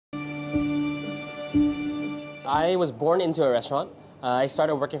I was born into a restaurant. I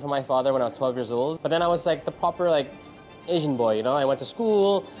started working for my father when I was 12 years old. But then I was like the proper Asian boy, you know? I went to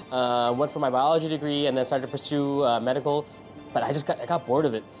school, went for my biology degree, and then started to pursue medical. But I got bored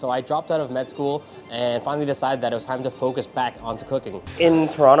of it. So I dropped out of med school and finally decided that it was time to focus back onto cooking. In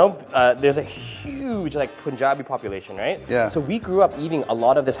Toronto, there's a huge Punjabi population, right? Yeah. So we grew up eating a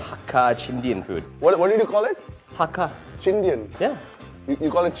lot of this Hakka Chindian food. What did you call it? Hakka. Chindian? Yeah.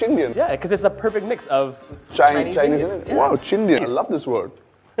 You call it Chindian? Yeah, because it's the perfect mix of Chinese Indian. Yeah. Wow, Chindian. I love this word.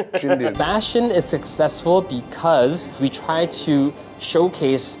 Chindian. Bastion is successful because we try to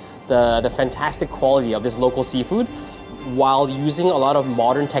showcase the fantastic quality of this local seafood while using a lot of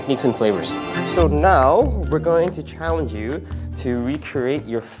modern techniques and flavors. So now we're going to challenge you to recreate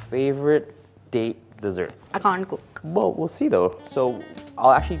your favorite date dessert. I can't cook. Well, we'll see though. So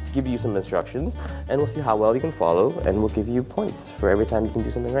I'll actually give you some instructions and we'll see how well you can follow, and we'll give you points for every time you can do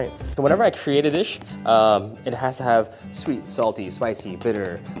something right. So whenever I create a dish, it has to have sweet, salty, spicy,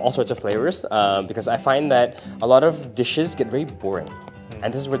 bitter, all sorts of flavors, because I find that a lot of dishes get very boring.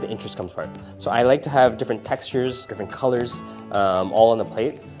 And this is where the interest comes part. So I like to have different textures, different colors, all on the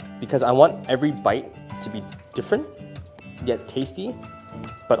plate, because I want every bite to be different, yet tasty,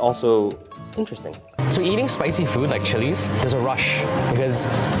 but also interesting. So eating spicy food like chilies, there's a rush because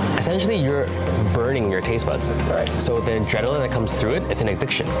essentially you're burning your taste buds. Right. So the adrenaline that comes through it, it's an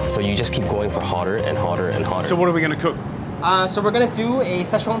addiction. So you just keep going for hotter and hotter and hotter. So what are we going to cook? So we're gonna do a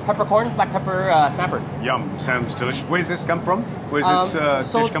Szechuan peppercorn, black pepper snapper. Yum, sounds delicious. Where's this come from? Where's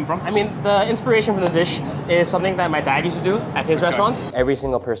this dish come from? I mean, the inspiration for the dish is something that my dad used to do at his restaurants. Every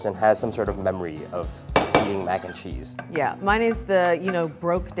single person has some sort of memory of eating mac and cheese. Yeah, mine is the,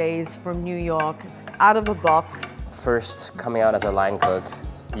 broke days from New York, out of a box. First, coming out as a line cook,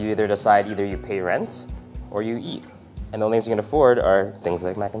 you either decide you pay rent or you eat. And the only things you can afford are things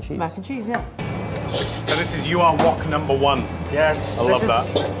like mac and cheese. Mac and cheese, yeah. So this is you are wok number one. Yes, I love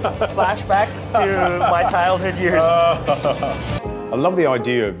that. Flashback to my childhood years. I love the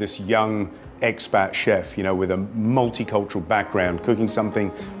idea of this young expat chef, with a multicultural background, cooking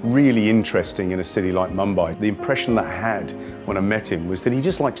something really interesting in a city like Mumbai. The impression that I had when I met him was that he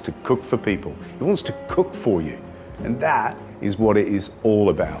just likes to cook for people. He wants to cook for you. And that is what it is all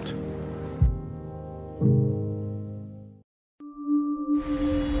about.